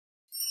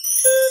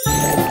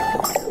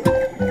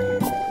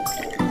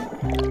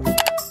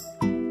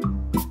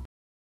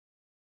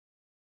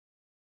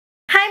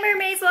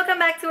Mermaids!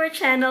 Welcome back to our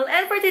channel.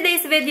 And for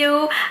today's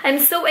video,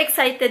 I'm so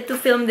excited to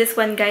film this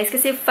one, guys.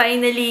 Kasi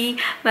finally,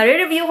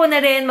 marireview ko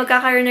na rin.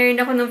 Magkakaroon na rin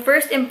ako ng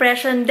first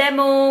impression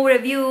demo,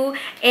 review,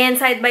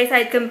 and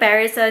side-by-side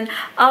comparison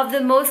of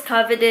the most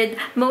coveted,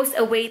 most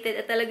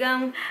awaited, at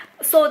talagang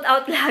sold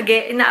out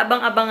lagi,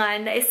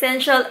 inaabang-abangan na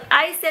essential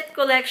eye set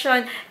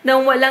collection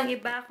ng walang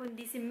iba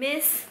kundi si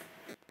Miss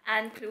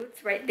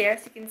Clutz, right there,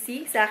 as you can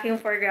see, sa aking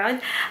foreground.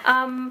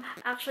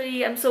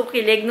 Actually, I'm so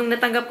kilig nung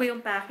natanggap ko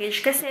yung package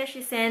kasi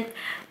she sent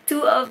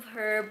 2 of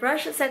her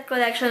brush set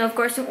collection. Of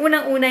course, yung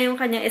unang-una yung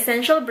kanyang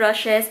essential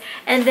brushes.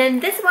 And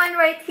then this one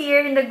right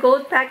here in the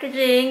gold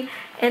packaging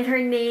and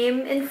her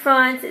name in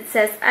front, it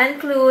says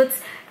Clutz.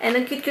 And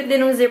ang cute-cute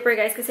din ng zipper,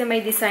 guys, kasi may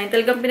design.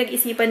 Talagang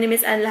pinag-isipan ni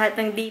Miss Anne lahat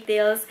ng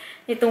details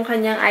nitong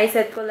kanyang eye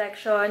set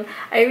collection.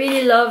 I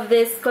really love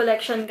this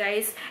collection,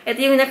 guys.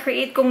 Ito yung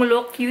na-create kong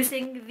look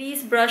using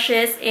these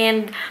brushes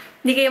and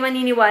hindi kayo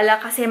maniniwala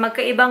kasi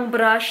magkaibang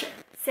brush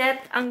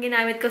set ang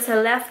ginamit ko sa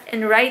left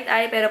and right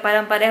eye pero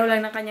parang pareho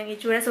lang ng kanyang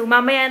itsura. So,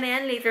 mamaya na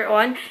yan later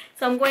on.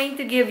 So, I'm going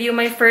to give you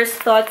my first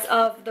thoughts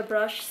of the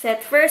brush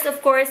set. First, of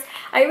course,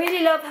 I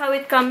really love how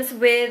it comes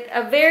with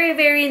a very,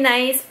 very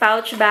nice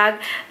pouch bag.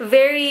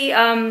 Very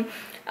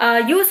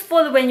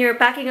useful when you're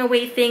packing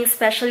away things,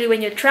 especially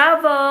when you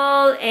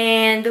travel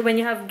and when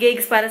you have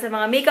gigs para sa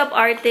mga makeup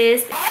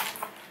artists.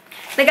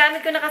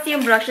 Nagamit ko na kasi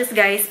yung brushes,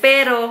 guys,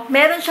 pero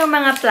meron siyang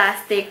mga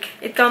plastic.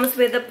 It comes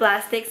with the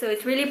plastic, so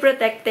it's really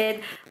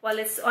protected while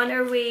it's on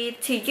our way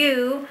to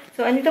you.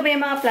 So, andito ba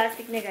yung mga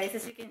plastic niya, guys?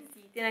 As you can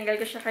see, tinanggal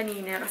ko siya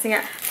kanina. Kasi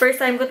nga, first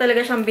time ko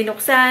talaga siyang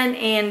binuksan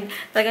and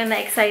talagang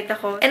na-excite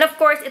ako. And of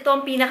course, ito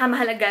ang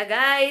pinakamahalaga,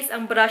 guys.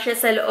 Ang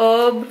brushes sa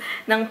loob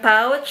ng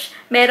pouch.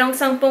 Merong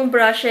 10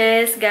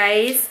 brushes,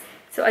 guys.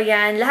 So,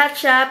 ayan. Lahat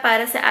siya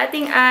para sa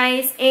ating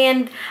eyes.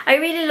 And I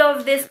really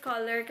love this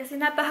color kasi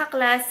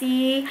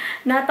napaka-classy,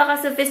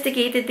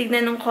 napaka-sophisticated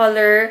tignan ng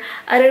color.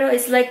 I don't know,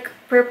 it's like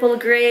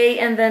purple gray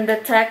and then the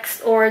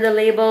text or the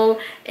label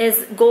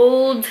is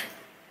gold.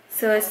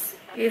 So,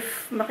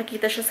 if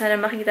makikita siya, sana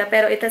makita.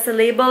 Pero it has a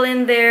label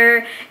in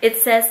there. It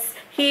says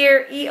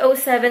here,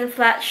 E07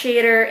 flat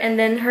shader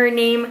and then her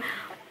name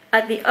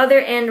at the other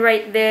end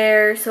right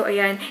there. So,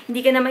 ayan.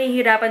 Hindi ka na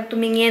mahihirapan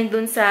tumingin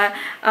dun sa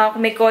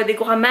kung may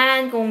kodigo ka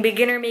man, kung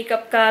beginner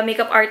makeup ka,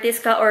 makeup artist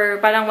ka, or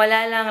parang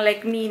wala lang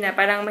like me na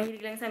parang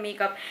mahilig lang sa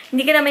makeup.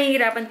 Hindi ka na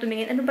mahihirapan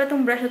tumingin. Ano ba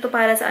tong brush na to?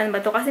 Para saan ba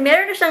to? Kasi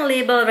meron na siyang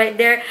label right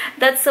there.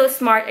 That's so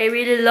smart. I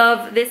really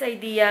love this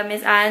idea,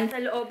 Miss Anne.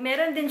 Sa loob,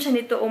 meron din siya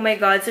nito. Oh my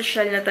God,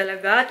 social na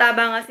talaga.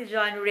 Taba nga si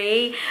John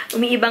Ray.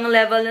 Umiibang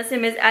level na si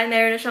Miss Anne.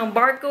 Meron na siyang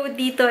barcode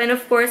dito. And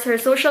of course, her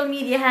social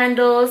media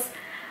handles.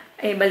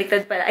 Ay,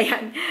 baliktad pala.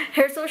 Ayan.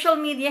 Her social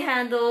media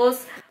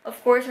handles, of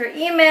course, her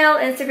email,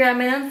 Instagram,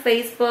 and on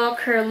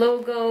Facebook, her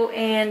logo,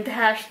 and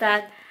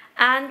hashtag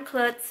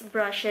Clutz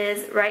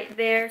brushes right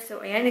there.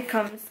 So, ayan, it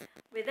comes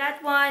with that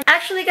one.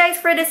 Actually, guys,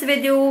 for this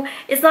video,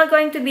 it's not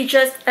going to be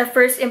just a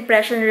first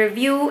impression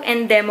review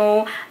and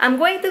demo. I'm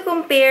going to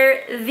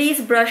compare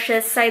these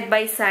brushes side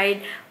by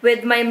side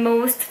with my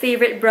most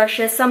favorite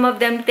brushes. Some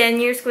of them,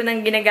 10 years ko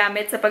nang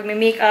ginagamit sa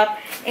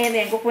pagme-makeup. And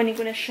then, kukunin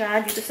ko na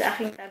siya dito sa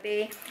aking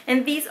tabi.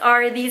 And these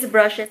are these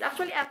brushes.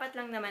 Actually, 4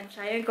 lang naman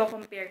siya. Yung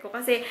ko-compare ko.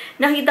 Kasi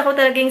nakita ko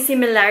talaga yung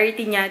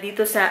similarity niya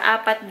dito sa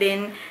 4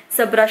 din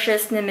sa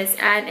brushes ni Miss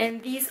Anne.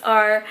 And these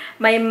are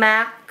my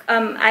MAC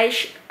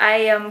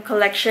eye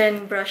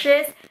collection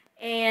brushes.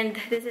 And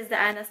this is the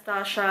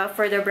Anastasia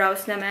for the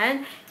brows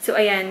naman. So,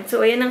 ayan.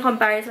 So, ayan ang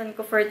comparison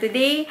ko for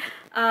today.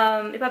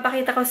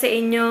 Ipapakita ko sa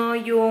inyo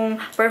yung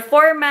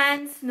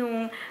performance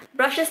nung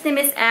brushes ni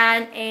Miss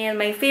Anne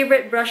and my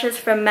favorite brushes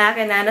from MAC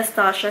and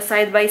Anastasia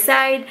side by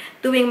side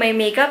doing my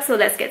makeup. So,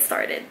 let's get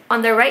started.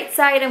 On the right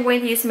side, I'm going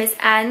to use Miss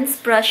Anne's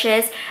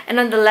brushes and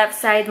on the left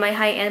side, my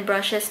high-end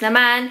brushes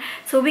naman.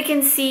 So, we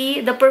can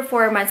see the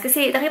performance.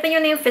 Kasi nakita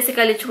nyo na yung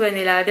physical itsura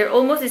nila. They're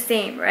almost the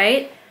same,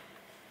 right?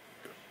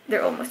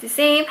 They're almost the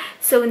same.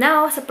 So,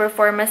 now, sa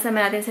performance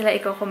naman natin sila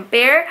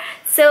i-compare.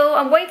 So,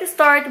 I'm going to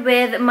start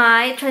with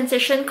my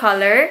transition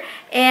color.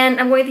 And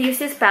I'm going to use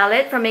this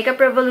palette from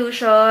Makeup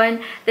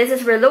Revolution. This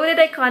is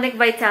Reloaded Iconic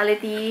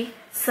Vitality.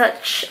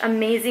 Such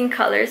amazing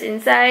colors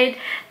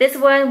inside. This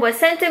one was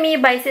sent to me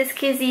by Sis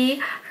Kizzy.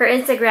 Her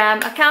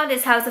Instagram account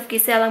is House of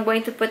Giselle. I'm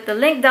going to put the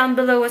link down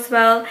below as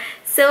well.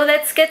 So,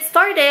 let's get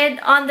started.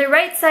 On the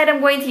right side,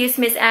 I'm going to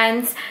use Miss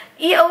Anne's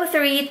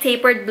E03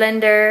 Tapered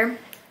Blender.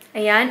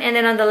 Ayan. And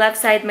then on the left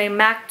side, my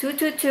MAC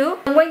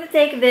 222. I'm going to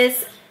take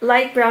this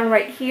light brown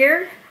right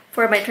here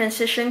for my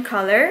transition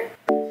color.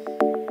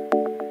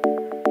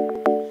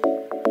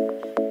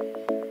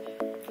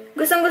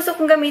 Gustong-gusto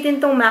kong gamitin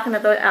tong MAC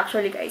na to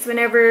actually, guys.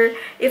 Whenever,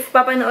 if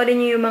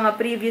papanoorin niyo yung mga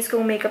previous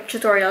kong makeup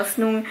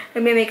tutorials, nung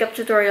nagme-makeup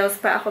tutorials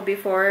pa ako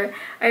before,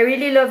 I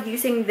really love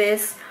using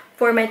this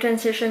for my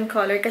transition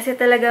color kasi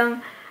talagang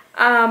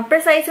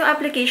precise yung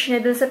application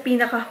niya dun sa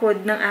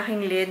pinaka-hood ng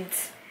aking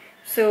lids.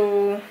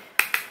 So,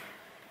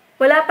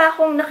 Wala pa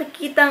akong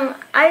nakikitang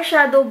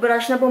eyeshadow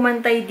brush na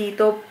pumantay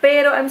dito.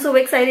 Pero I'm so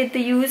excited to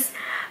use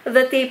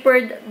the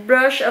tapered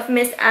brush of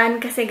Miss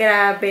Anne kasi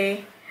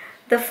grabe.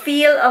 The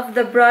feel of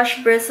the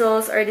brush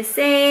bristles are the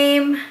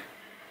same.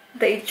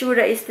 The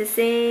itsura is the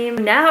same.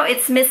 Now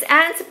it's Miss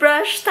Anne's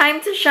brush. Time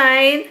to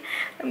shine.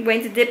 I'm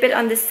going to dip it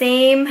on the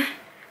same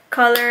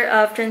color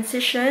of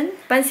transition.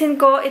 Pansin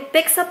ko, it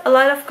picks up a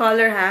lot of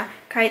color ha.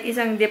 Kahit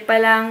isang dip pa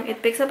lang,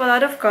 it picks up a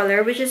lot of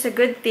color, which is a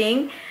good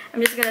thing. I'm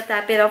just gonna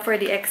tap it off for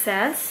the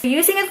excess.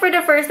 Using it for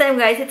the first time,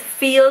 guys, it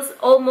feels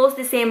almost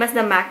the same as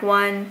the MAC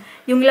one.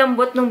 Yung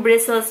lambot ng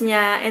bristles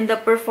niya and the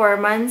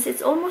performance,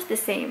 it's almost the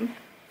same.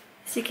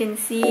 As you can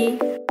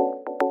see.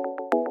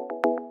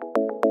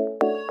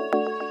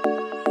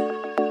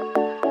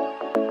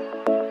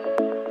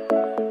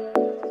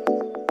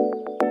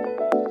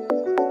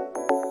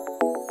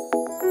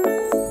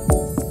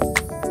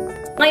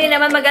 Ngayon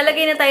naman,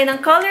 maglalagay na tayo ng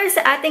colors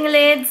sa ating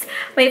lids.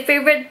 My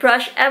favorite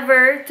brush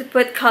ever to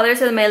put colors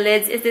on my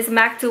lids is this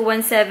MAC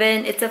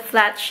 217. It's a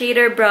flat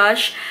shader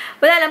brush.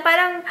 Wala lang,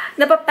 parang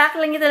napapack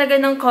lang niya talaga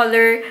ng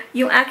color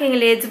yung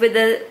aking lids with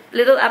a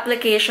little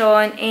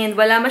application and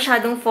wala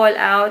masyadong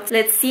fallout.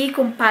 Let's see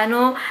kung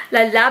paano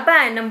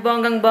lalaban ng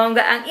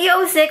bonggang-bongga ang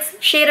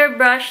E06 shader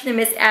brush ni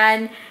Miss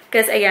Anne.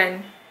 Kasi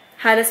ayan,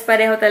 halos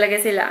pareho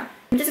talaga sila.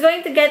 I'm just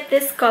going to get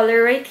this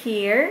color right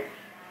here.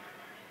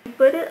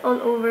 Put it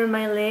all over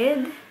my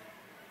lid.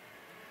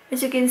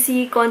 As you can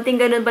see, konting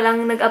ganun pa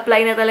lang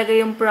nag-apply na talaga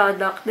yung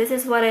product. This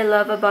is what I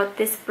love about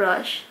this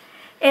brush.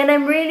 And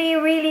I'm really,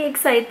 really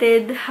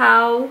excited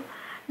how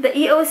the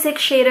E06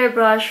 shader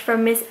brush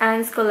from Miss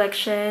Anne's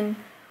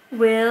collection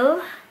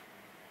will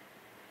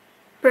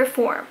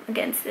perform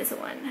against this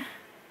one.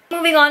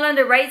 Moving on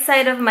the right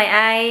side of my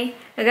eye,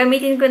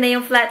 gagamitin ko na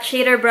yung flat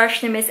shader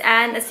brush ni Miss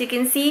Anne. As you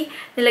can see,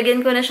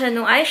 nilagyan ko na siya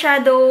ng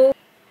eyeshadow.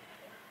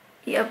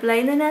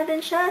 I-apply na natin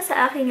siya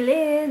sa aking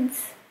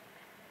lids.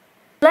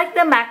 Like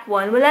the MAC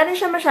one, wala rin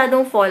siya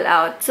masyadong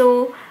fallout.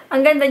 So,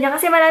 ang ganda niya.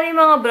 Kasi maraming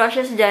mga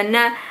brushes dyan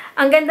na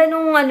ang ganda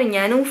nung ano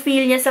niya, nung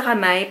feel niya sa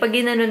kamay pag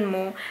ginanon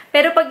mo.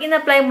 Pero pag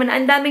in-apply mo na,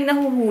 ang daming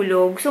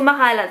nahuhulog. So,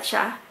 makalat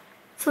siya.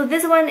 So,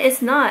 this one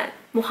is not.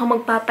 Mukhang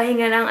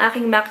magpapahinga na ang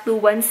aking MAC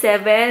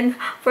 217.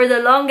 For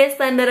the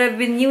longest time that I've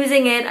been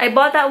using it, I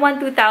bought that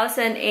one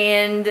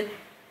 2008.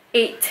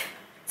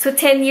 So,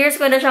 10 years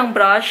ko na siyang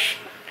brush.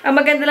 Ang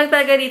maganda lang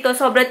talaga dito,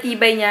 sobrang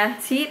tibay niya.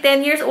 See,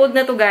 10 years old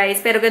na to guys,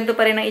 pero ganito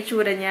pa rin ang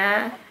itsura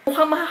niya.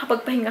 Mukhang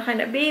makakapagpahinga ka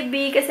na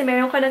baby, kasi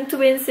meron ka ng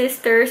twin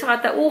sister sa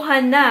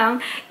katauhan ng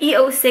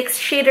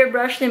E06 shader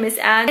brush ni Miss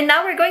Anne. And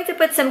now we're going to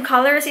put some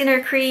colors in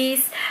our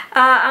crease.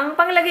 Ang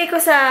panglagay ko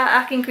sa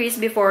aking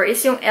crease before is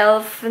yung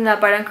e.l.f. na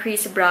parang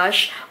crease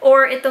brush.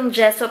 Or itong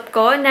Jessup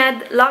ko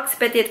na Luxe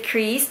Petite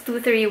Crease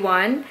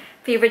 231.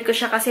 Favorite ko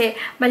siya kasi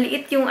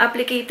maliit yung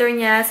applicator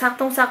niya.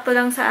 Saktong-sakto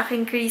lang sa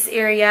aking crease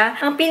area.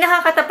 Ang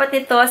pinakakatapat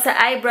nito sa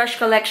eye brush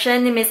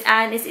collection ni Miss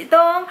Anne is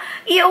itong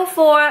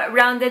E04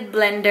 Rounded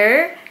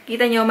Blender.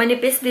 Kita nyo,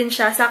 manipis din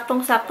siya.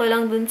 Saktong-sakto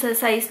lang dun sa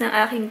size ng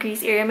aking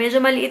crease area. Medyo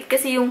maliit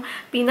kasi yung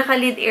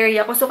pinaka-lid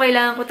area ko. So,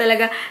 kailangan ko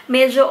talaga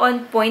medyo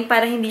on point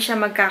para hindi siya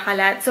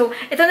magkakalat. So,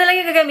 ito na lang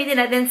yung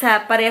gagamitin natin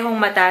sa parehong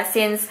mata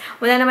since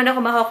wala naman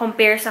ako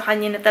makakompare sa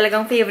kanya na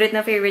talagang favorite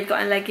na favorite ko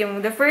unlike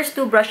yung the first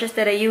two brushes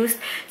that I used.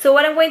 So,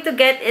 what I'm going to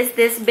get is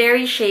this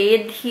berry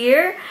shade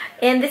here.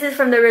 And this is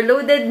from the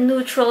Reloaded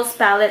Neutrals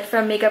palette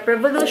from Makeup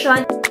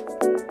Revolution.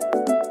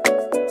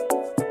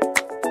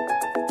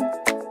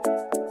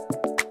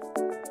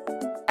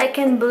 I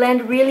can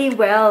blend really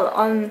well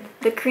on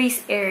the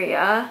crease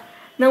area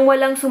nang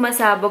walang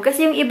sumasabog.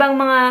 Kasi yung ibang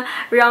mga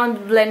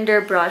round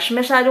blender brush,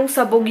 masyadong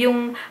sabog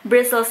yung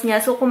bristles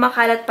niya. So,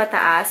 kumakalat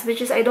pataas,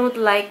 which is I don't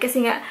like.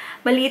 Kasi nga,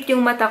 maliit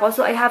yung mata ko.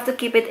 So, I have to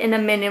keep it in a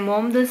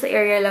minimum dun sa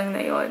area lang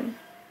na yon.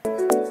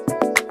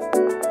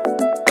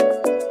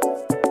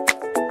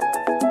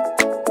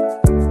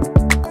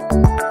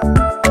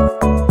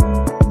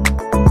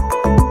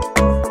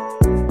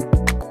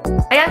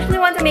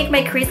 Make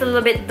my crease a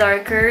little bit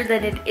darker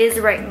than it is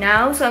right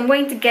now. So I'm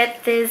going to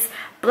get this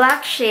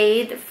black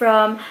shade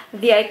from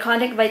the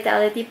Iconic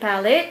Vitality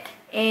palette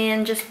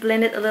and just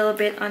blend it a little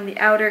bit on the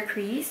outer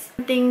crease.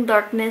 Something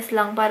darkness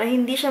lang para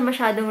hindi siya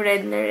masyadong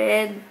red na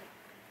red.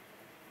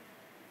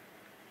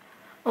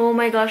 Oh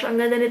my gosh, ang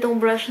ganda nitong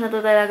brush na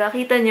to talaga.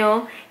 Kita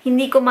nyo,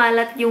 hindi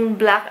kumalat yung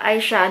black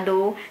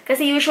eyeshadow.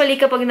 Kasi usually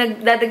kapag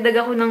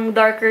nagdadagdag ako ng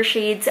darker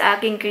shade sa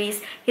aking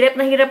crease, hirap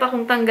na hirap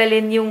akong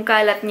tanggalin yung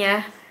kalat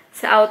niya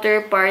sa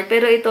outer part.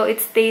 Pero ito,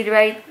 it stayed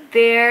right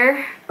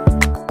there.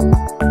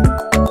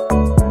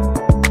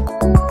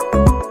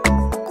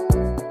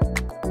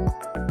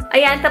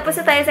 Ayan,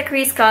 tapos na tayo sa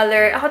crease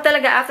color. Ako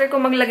talaga, after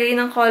ko maglagay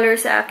ng color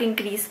sa aking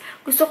crease,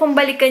 gusto kong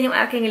balikan yung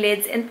aking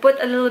lids and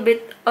put a little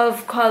bit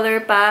of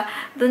color pa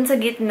dun sa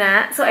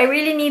gitna. So, I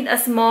really need a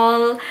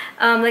small,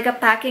 like a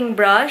packing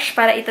brush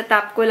para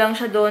itatap ko lang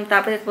siya dun.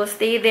 Tapos, it will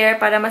stay there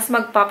para mas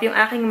mag-pop yung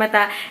aking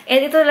mata.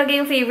 And ito talaga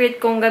yung favorite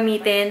kong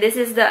gamitin. This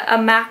is the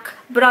MAC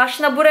brush.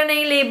 Nabura na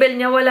yung label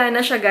niya. Wala na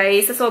siya,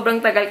 guys. Sa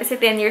sobrang tagal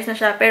kasi 10 years na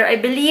siya. Pero I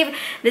believe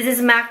this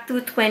is MAC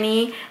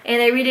 220.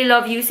 And I really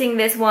love using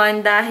this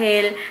one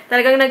dahil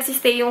talagang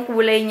nagsistay yung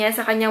kulay niya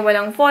sa kanya.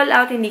 Walang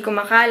fallout, hindi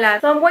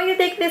kumakalat. So, I'm going to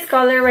take this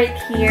color right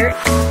here.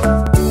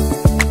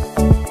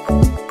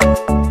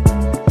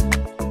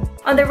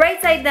 On the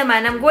right side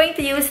naman, I'm going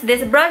to use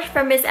this brush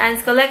from Miss Anne's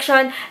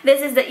collection.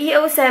 This is the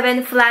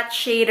E07 Flat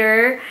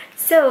Shader.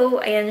 So,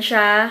 ayan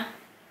siya.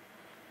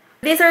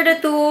 These are the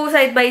two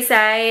side by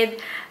side.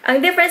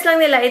 Ang difference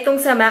lang nila,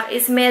 itong sa MAC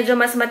is medyo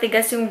mas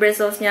matigas yung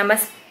bristles niya,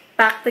 mas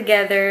packed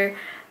together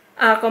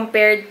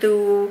compared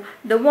to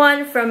the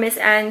one from Miss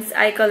Anne's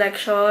eye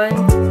collection.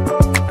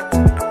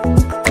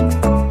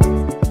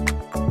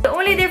 The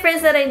only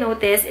difference that I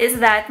noticed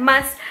is that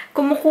mas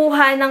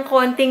kumukuha ng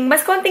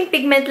mas konting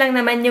pigment lang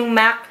naman yung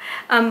MAC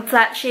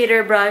flat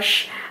shader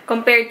brush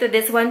compared to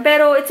this one.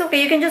 Pero it's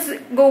okay. You can just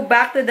go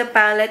back to the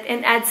palette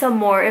and add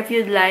some more if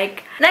you'd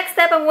like. Next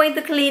step, I'm going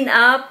to clean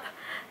up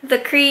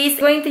the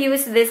crease. I'm going to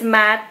use this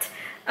matte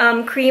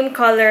cream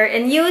color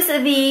and use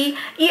the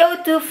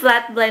EO2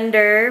 flat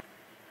blender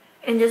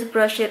and just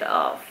brush it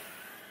off.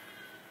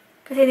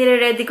 Kasi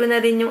nire-ready ko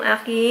na rin yung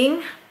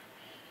aking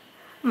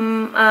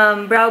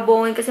brow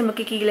bone kasi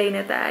magkikilay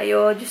na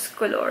tayo. Diyos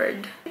ko,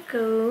 Lord.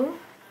 Go.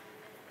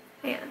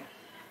 Ayan.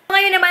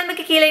 Ngayon naman,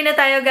 magkikilay na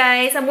tayo,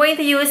 guys. I'm going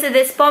to use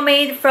this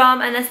pomade from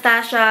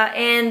Anastasia.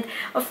 And,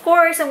 of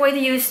course, I'm going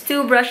to use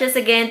two brushes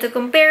again to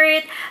compare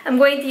it. I'm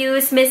going to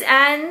use Miss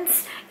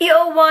Anne's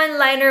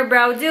EO1 Liner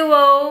Brow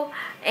Duo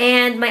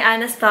and my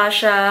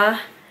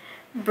Anastasia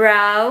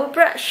brow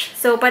brush.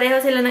 So,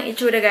 pareho sila ng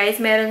itsura, guys.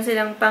 Meron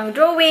silang pang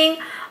drawing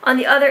on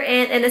the other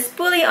end and a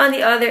spoolie on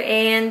the other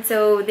end.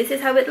 So, this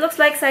is how it looks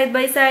like side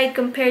by side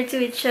compared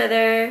to each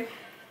other.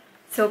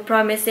 So,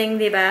 promising,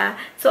 diba?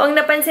 So, ang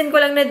napansin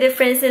ko lang na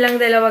difference nilang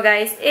dalawa,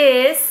 guys,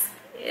 is,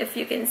 if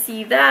you can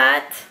see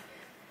that,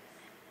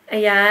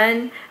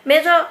 ayan,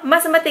 medyo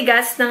mas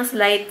matigas ng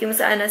slight yung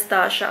sa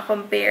Anastasia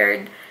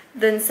compared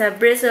dun sa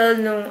bristle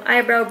nung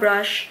eyebrow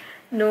brush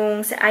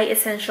nung sa Eye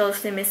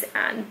Essentials ni Miss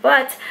Anne.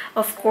 But,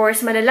 of course,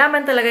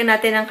 malalaman talaga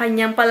natin ang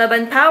kanyang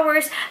palaban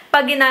powers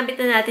pag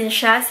ginamit na natin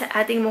siya sa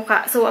ating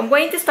mukha. So, I'm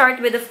going to start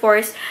with, of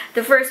course,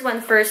 the first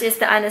one first is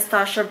the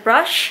Anastasia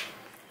brush.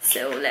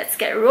 So, let's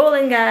get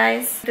rolling,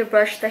 guys. To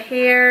brush the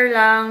hair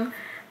lang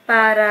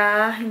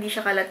para hindi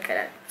siya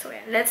kalat-kalat. So,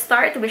 yeah. Let's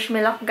start. Wish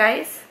me luck,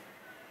 guys.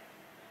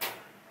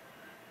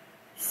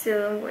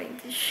 So, I'm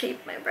going to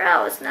shape my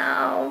brows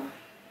now.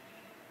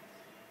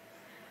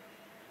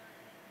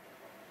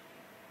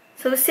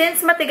 So, since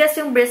matigas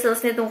yung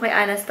bristles nitong kay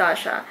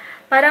Anastasia,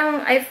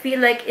 parang I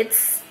feel like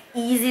it's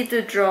easy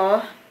to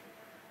draw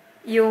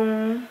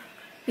yung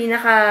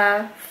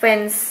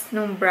pinaka-fence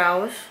ng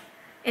brows.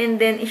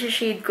 And then,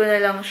 isi-shade ko na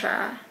lang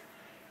siya.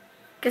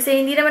 Kasi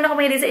hindi naman ako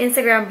mahilig sa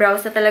Instagram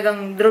brows na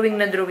talagang drawing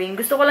na drawing.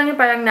 Gusto ko lang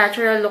yung parang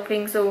natural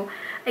looking. So,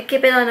 I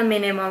keep it on a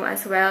minimum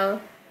as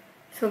well.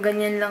 So,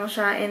 ganyan lang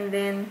siya. And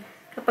then,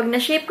 kapag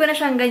na-shape ko na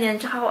siyang ganyan,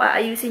 tsaka ko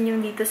aayusin yung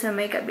dito sa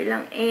may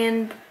kabilang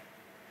end.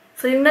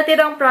 So, yung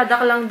natirang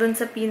product lang dun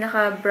sa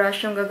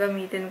pinaka-brush yung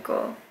gagamitin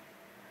ko.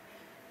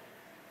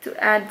 To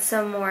add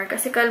some more.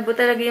 Kasi kalbo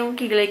talaga yung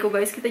kilay ko,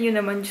 guys. Kita nyo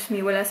naman, Diyos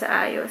me, wala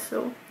sa ayos.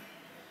 So,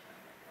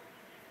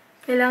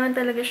 kailangan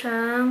talaga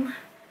siyang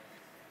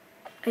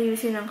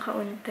ayusin ng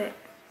kaunti.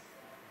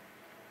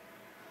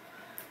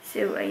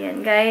 So,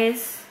 ayan,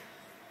 guys.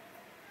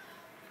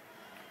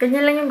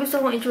 Ganyan lang yung gusto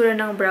kong itsura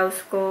ng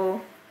brows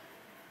ko.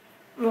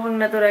 Mukhang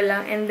natural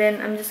lang. And then,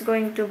 I'm just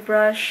going to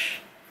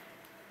brush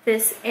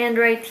this end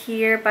right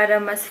here para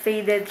mas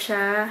faded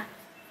siya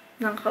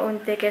ng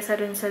kaunti kesa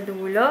dun sa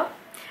dulo.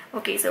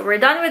 Okay, so we're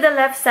done with the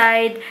left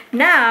side.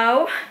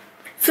 Now,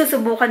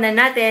 susubukan na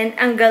natin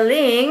ang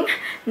galing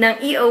ng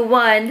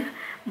EO1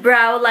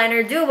 Brow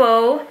Liner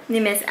Duo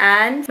ni Miss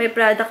Anne. May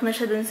product na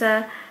siya dun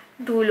sa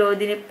dulo.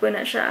 Dinip ko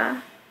na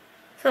siya.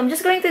 So, I'm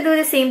just going to do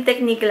the same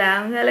technique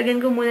lang.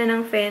 Lalagyan ko muna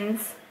ng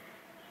fence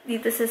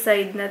dito sa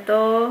side na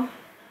to.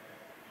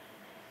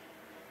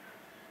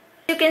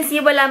 You can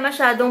see, wala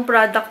masyadong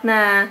product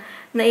na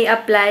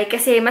i-apply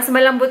kasi mas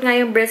malambot nga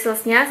yung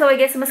bristles niya. So, I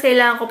guess mas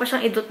kailangan ko pa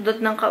siyang idot-dot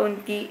ng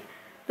kaunti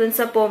dun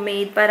sa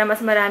pomade para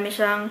mas marami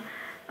siyang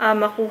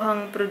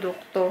makuhang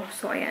produkto.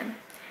 So, ayan.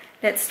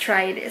 Let's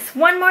try this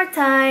one more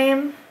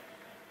time.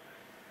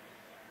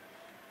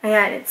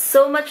 Ayan, it's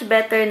so much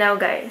better now,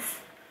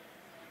 guys.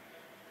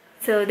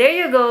 So, there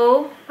you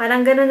go.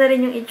 Parang ganun na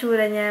rin yung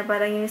itsura niya.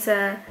 Parang yung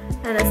sa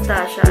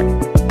Anastasia.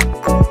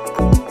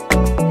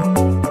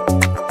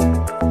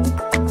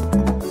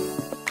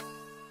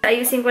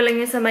 Ayusin ko lang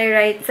yung sa my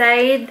right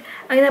side.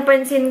 Ang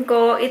napansin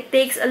ko, it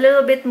takes a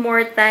little bit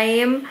more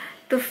time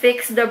to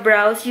fix the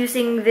brows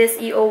using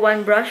this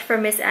EO1 brush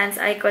from Miss Anne's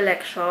eye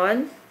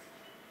collection.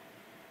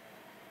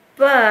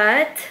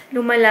 But,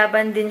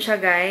 lumalaban din siya,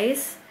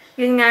 guys.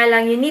 Yun nga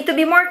lang, you need to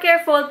be more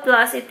careful,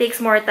 plus it takes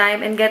more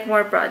time and get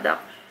more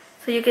product.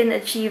 So you can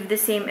achieve the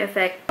same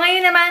effect.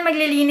 Ngayon naman,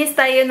 maglilinis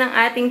tayo ng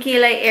ating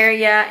kilay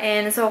area.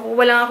 And so,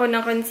 kuha lang ako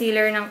ng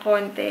concealer ng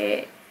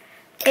konti.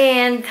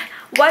 And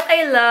what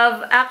I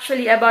love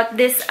actually about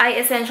this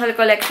Eye Essential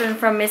collection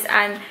from Miss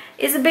Anne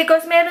is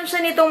because meron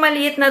siya nitong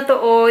maliit na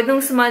tuod, nung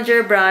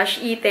smudger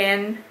brush,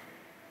 E10.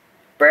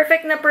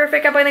 Perfect na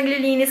perfect kapag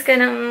naglilinis ka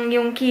ng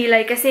yung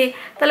kilay kasi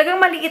talagang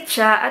maliit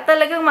siya at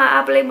talagang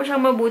ma-apply mo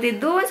siyang mabuti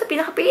doon sa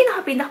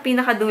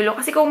pinaka-dulo.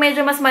 Kasi kung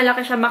medyo mas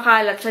malaki siya,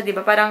 makalat siya, di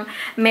ba? Parang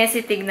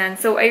messy tignan.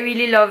 So, I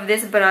really love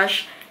this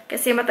brush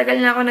kasi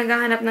matagal na ako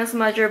naghahanap ng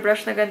smudger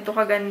brush na ganito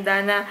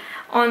kaganda na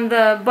on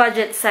the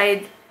budget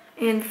side.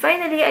 And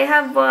finally, I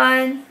have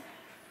one.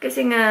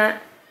 Kasi nga,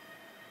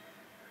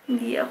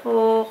 hindi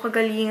ako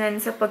kagalingan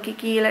sa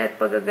pagkikilay at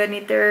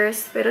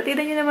paggaganiters. Pero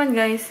tignan nyo naman,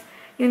 guys.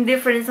 Yung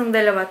difference ng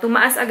dalawa.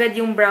 Tumaas agad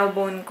yung brow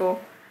bone ko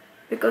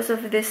because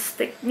of this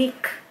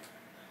technique.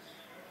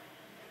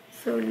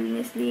 So,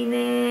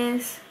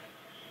 linis-linis.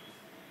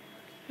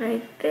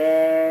 Right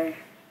there.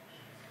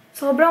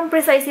 Sobrang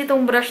precise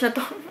itong brush na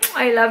to.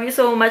 I love you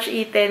so much,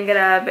 E10.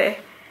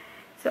 Grabe.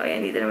 So,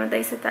 ayan. Dito naman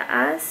tayo sa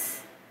taas.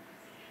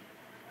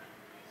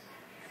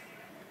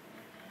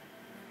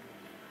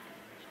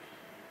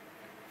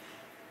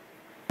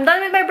 I'm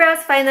done with my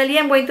brows.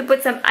 Finally, I'm going to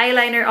put some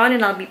eyeliner on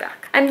and I'll be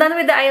back. I'm done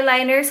with the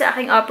eyeliner sa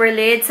aking upper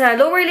lid. Sa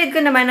lower lid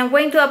ko naman, I'm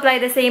going to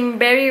apply the same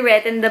berry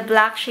red and the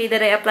black shade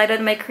that I applied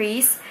on my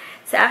crease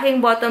sa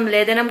aking bottom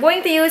lid. And I'm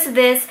going to use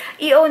this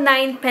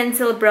E09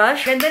 pencil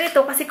brush. Ganda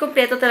nito kasi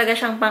kumpleto talaga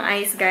siyang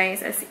pang-eyes,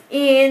 guys. As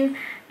in,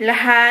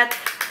 lahat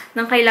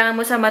ng kailangan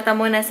mo sa mata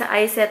mo nasa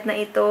eye set na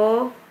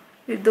ito.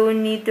 You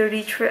don't need to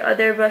reach for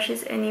other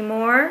brushes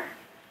anymore.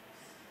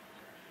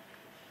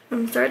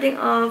 I'm starting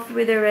off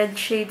with the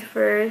red shade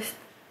first.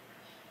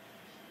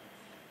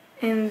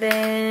 And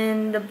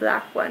then the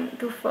black one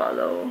to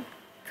follow.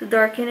 To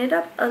darken it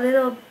up a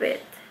little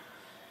bit.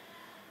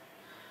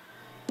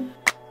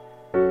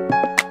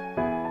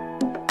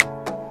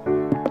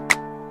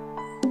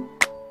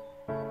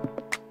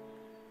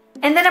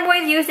 And then I'm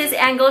going to use this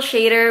angle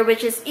shader,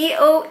 which is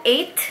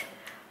E08,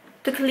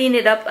 to clean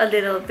it up a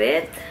little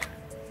bit.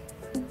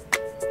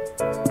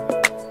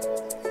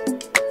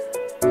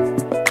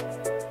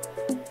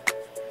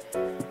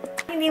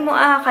 Hindi mo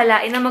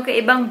akakalain na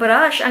magkaibang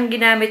brush ang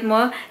ginamit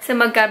mo sa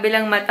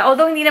magkabilang mata.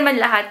 Although, hindi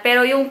naman lahat,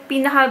 pero yung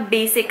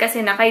pinaka-basic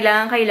kasi na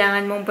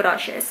kailangan mong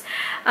brushes.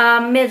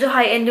 Medyo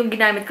high-end yung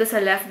ginamit ko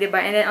sa left, diba?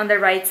 And then on the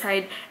right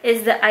side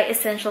is the Eye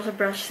Essentials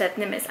brush set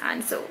ni Miss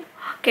Anne. So,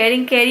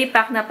 carry,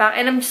 pack na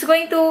pack. And I'm just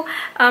going to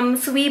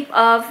sweep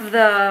off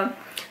the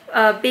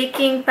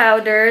baking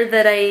powder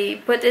that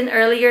I put in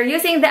earlier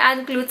using the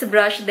Clutz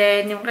brush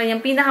din. Yung kanyang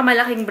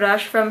pinakamalaking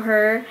brush from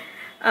her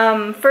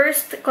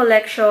first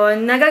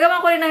collection.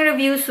 Nagagawa ko rin ng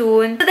review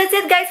soon. So that's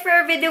it, guys, for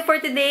our video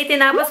for today.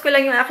 Tinapos ko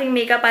lang yung aking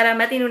makeup para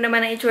matino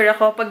naman ang itsura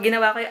ko pag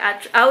ginawa ko yung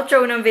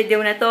outro ng video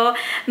na to.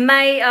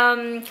 My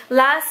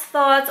last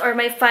thoughts or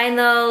my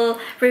final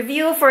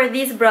review for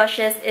these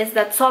brushes is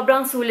that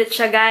sobrang sulit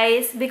siya,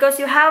 guys. Because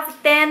you have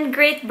 10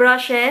 great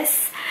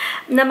brushes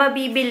na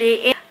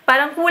mabibili.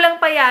 Parang kulang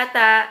pa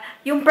yata,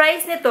 yung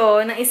price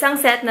nito, ng isang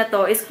set na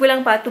to, is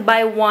kulang pa to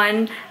buy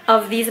one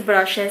of these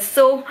brushes.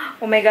 So,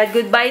 oh my God,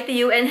 goodbye to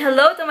you. And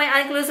hello to my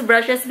Clutz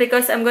brushes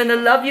because I'm gonna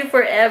love you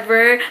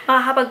forever.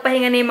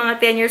 Makakapagpahinga na yung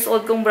mga 10 years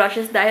old kong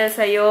brushes dahil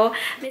sa'yo.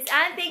 Miss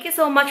Anne, thank you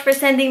so much for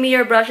sending me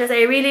your brushes.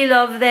 I really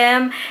love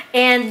them.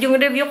 And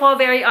yung review ko,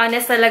 very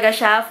honest talaga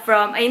siya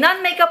from a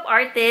non-makeup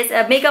artist,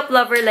 a makeup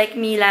lover like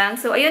me lang.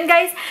 So, ayun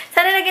guys,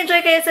 sana nag-enjoy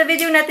kayo sa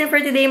video natin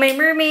for today, my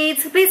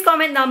mermaids. Please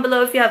comment down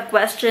below if you have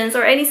questions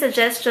or any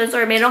suggestions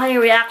or meron kayong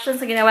reactions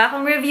sa ginawa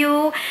kong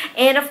review.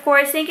 And of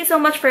course, thank you so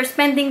much for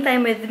spending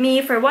time with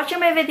me, for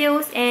watching my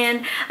videos,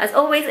 and as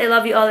always, I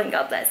love you all and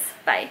God bless.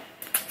 Bye!